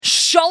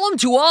Shalom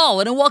to all,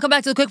 and welcome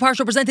back to the Quick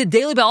Parsha presented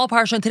daily by All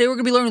Parsha. And today we're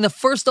going to be learning the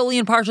first Oli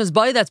in Parsha's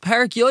Bay, that's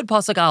Parak Yod,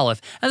 Pasuk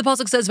Aleph. And the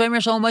Pasuk says, Vaymer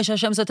Shalom Moshe,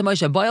 Hashem said to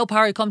Moshe, Bayal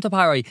Pari, come to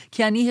Pari,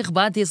 Ki ani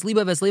hichbadti es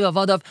liba ves liba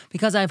vadav,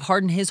 because I have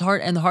hardened his heart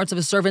and the hearts of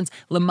his servants,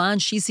 Leman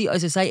shisi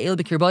osesai el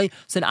b'kirbay,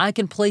 so that I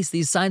can place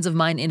these signs of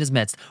mine in his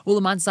midst.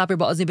 Uleman saper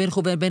ba'azni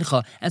benchu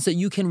ve'bencha, and so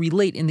you can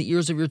relate in the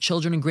ears of your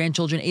children and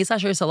grandchildren, Es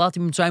asher salati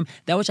Mitzrayim,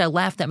 that which I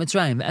laughed at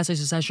Mitzrayim, Es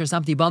asher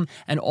samti bam,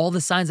 and all the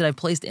signs that I've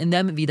placed in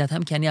them,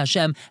 Vidatam ki ani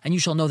Hashem, and you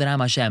shall know that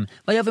I'm Hashem.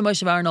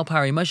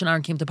 Moshe and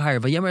Aaron came to Pari.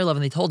 Vayomer Elav,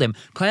 and they told him,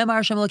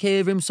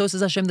 so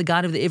says Hashem, the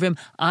God of the Ivrim,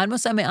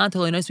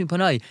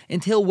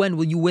 until when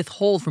will you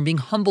withhold from being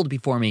humbled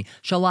before me?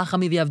 Send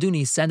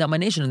out my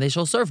nation, and they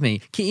shall serve me.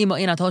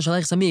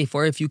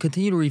 For if you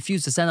continue to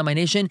refuse to send out my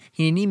nation,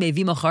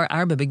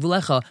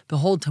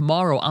 behold,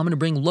 tomorrow I'm going to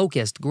bring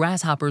locusts,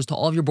 grasshoppers to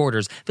all of your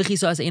borders, and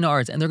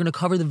they're going to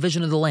cover the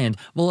vision of the land.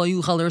 You're not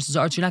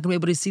going to be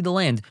able to see the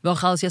land.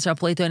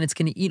 And it's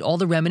going to eat all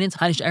the remnants,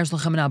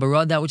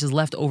 that which is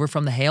left over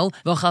from the hail,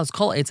 and it's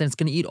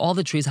going to eat all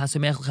the trees,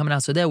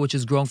 which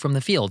is grown from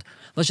the field.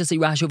 Let's just say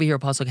Rashi over here,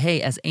 Pasuk Hey,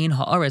 as Ein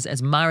Haaretz,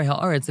 as Mari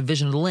Haaretz, the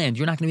vision of the land.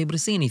 You're not going to be able to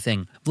see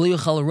anything. And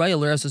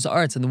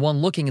the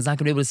one looking is not going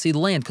to be able to see the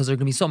land because there are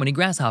going to be so many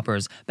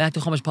grasshoppers. Back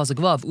to Chumash Pasuk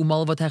Vav,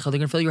 they're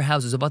going to fill your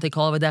houses, and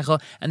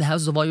the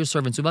houses of all your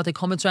servants, and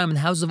the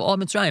houses of all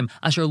Mitzrayim.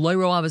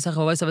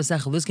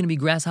 There's going to be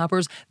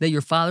grasshoppers that your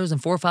fathers and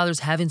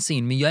forefathers haven't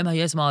seen.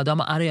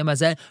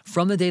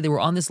 From the day they were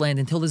on this land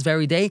until this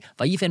very day,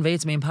 and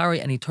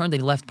he turned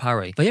and he left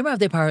Pari. And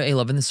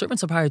the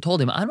servants of Pari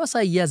told him,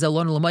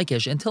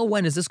 until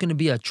when is this going to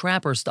be a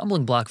trap or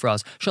stumbling block for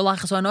us?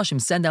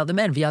 Send out the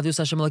men, and they're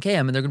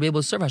going to be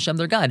able to serve Hashem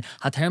their God.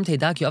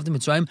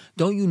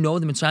 Don't you know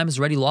the Mitzrayim is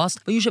already lost?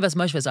 And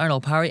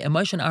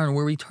Moshe and Aaron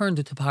were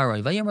returned to Pari.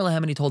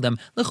 And he told them,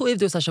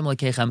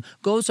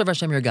 go serve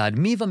Hashem your God.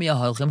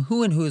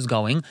 Who and who is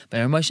going?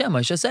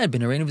 Moshe said,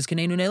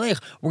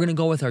 we're going to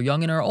go with our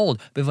young and our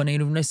old,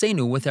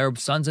 with our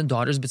sons and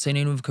daughters,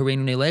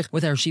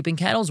 with our sheep and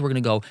cattle, we're going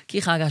to go.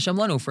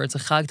 For it's a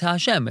chag to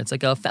Hashem. It's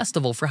like a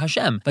festival for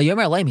Hashem.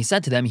 He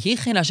said to them,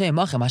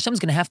 Hashem's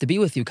going to have to be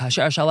with you.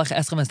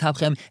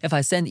 If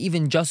I send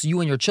even just you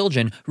and your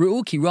children,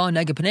 you should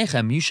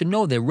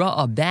know that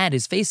Ra'ah, bad,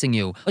 is facing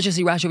you. Let's just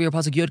see Rashi over here,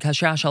 Pasuk Yod,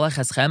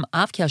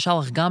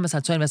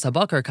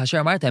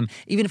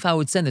 even if I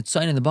would send the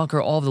tzayin and the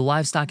bakar, all of the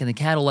livestock and the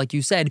cattle, like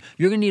you said,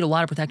 you're going to need a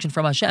lot of protection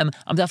from Hashem.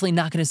 I'm definitely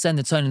not going to send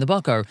the tzayin and the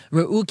bakar.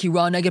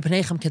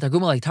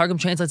 Like Targum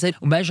translates it,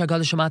 and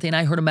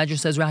I heard a Medrash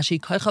says,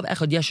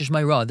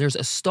 Rashi, there's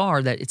a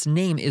star that its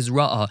name is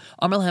Ra'ah.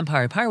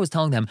 Pari was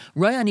telling them,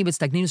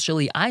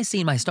 I see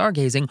in my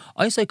stargazing,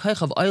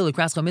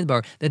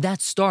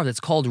 that star that's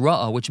called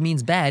Ra'ah, which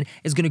means bad,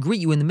 is going to greet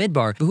you in the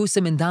midbar.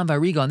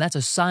 And that's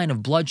a sign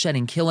of bloodshed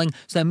and killing.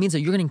 So that means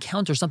that you're going to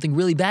encounter something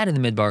really bad in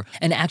the midbar.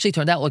 And it actually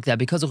turned out like that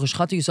because of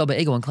Chushchatu Yisrael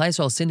Be'egel, when Klai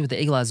Yisrael sinned with the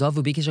Egel Azav,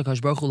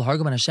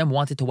 and Hashem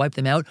wanted to wipe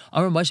them out.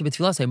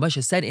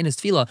 Moshe said in his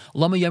tefillah,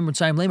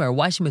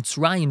 why should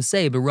Mitzrayim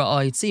say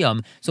B'Ra'ah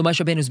Yitziyam? So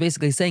Moshe Rabbeinu is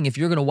basically saying, if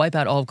you're going to wipe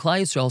out all of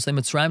Klai Yisrael, so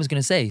Mitzrayim is going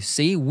to say,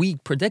 see, we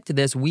predicted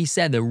this, we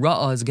said that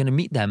Ra'ah is going to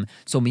meet them.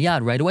 So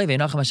miyad, right away,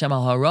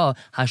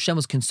 Hashem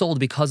was consoled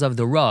because of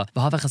the Ra.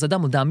 So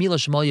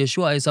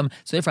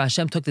therefore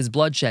Hashem took this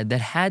bloodshed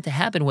that had to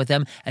happen with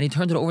them, and he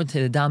turned it over to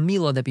the Dam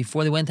Milah, that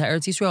before they went to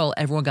Eretz Yisrael,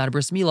 everyone got a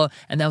bris milah,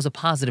 and that was a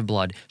positive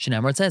blood.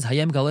 Shenamar says,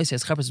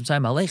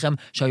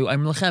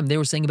 they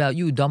were saying about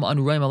you,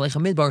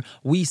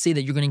 we say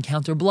that you're going to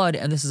encounter blood,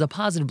 and this is a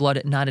positive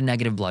blood, not a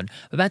negative blood.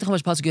 But back to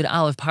Chumash Pasuk Yud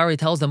Aleph, Pari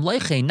tells them,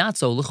 not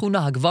so.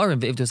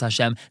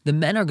 The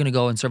men are going to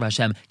go and serve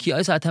Hashem.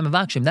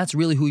 That's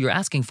really who you're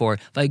asking for.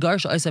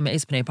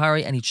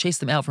 And he chased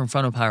them out from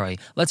front of Pari.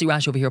 Let's see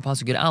Rashi over here,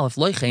 Pasuk Yud Aleph.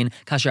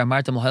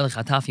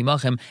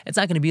 It's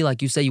not going to be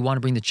like you say you want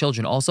to bring the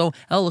children also.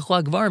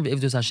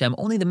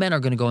 Only the men are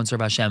going to go and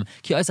serve Hashem.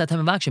 That's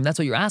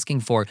what you're asking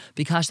for.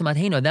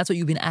 That's what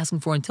you've been asking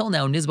for until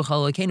now.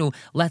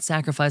 Let's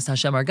sacrifice to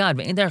Hashem our God.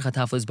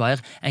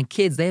 And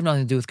kids, they have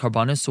nothing to do with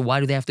karbanos, so why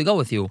do they have to go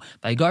with you?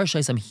 By Gar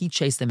Shaisam, he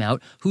chased them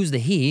out. Who's the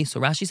he? So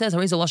Rashi says,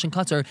 this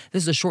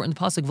is a shortened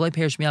pasuk.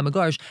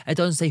 It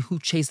doesn't say who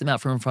chased them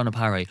out from in front of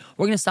Pari.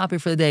 We're going to stop here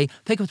for the day.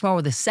 Pick up tomorrow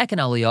with the second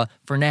aliyah.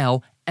 For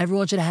now,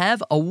 everyone should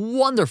have a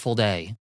wonderful day.